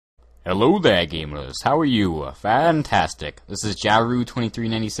Hello there, gamers. How are you? Fantastic. This is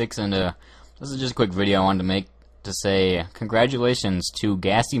Jaru2396, and this is just a quick video I wanted to make to say congratulations to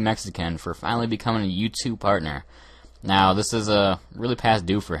GassyMexican for finally becoming a YouTube partner. Now, this is really past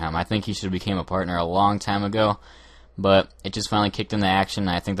due for him. I think he should have became a partner a long time ago, but it just finally kicked into action,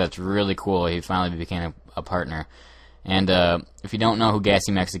 and I think that's really cool. He finally became a partner. And if you don't know who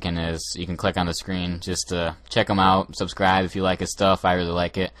GassyMexican is, you can click on the screen. Just check him out, subscribe if you like his stuff. I really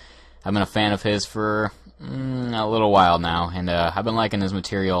like it. I've been a fan of his for a little while now, and I've been liking his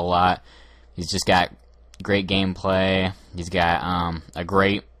material a lot. He's just got great gameplay. He's got a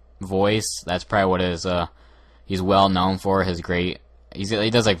great voice. That's probably what he's well known for. His great.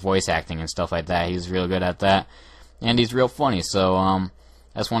 He does like voice acting and stuff like that. He's real good at that, and he's real funny. So I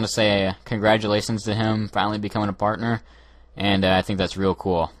just want to say congratulations to him finally becoming a partner, and I think that's real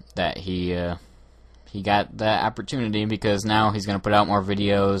cool that he got that opportunity, because now he's going to put out more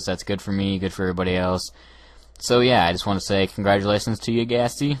videos. That's good for me, good for everybody else. So yeah, I just want to say congratulations to you,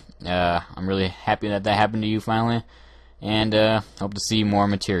 Gassy. I'm really happy that happened to you finally, and hope to see more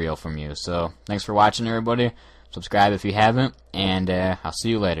material from you. So thanks for watching, everybody. Subscribe if you haven't, and I'll see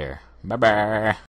you later. Bye bye.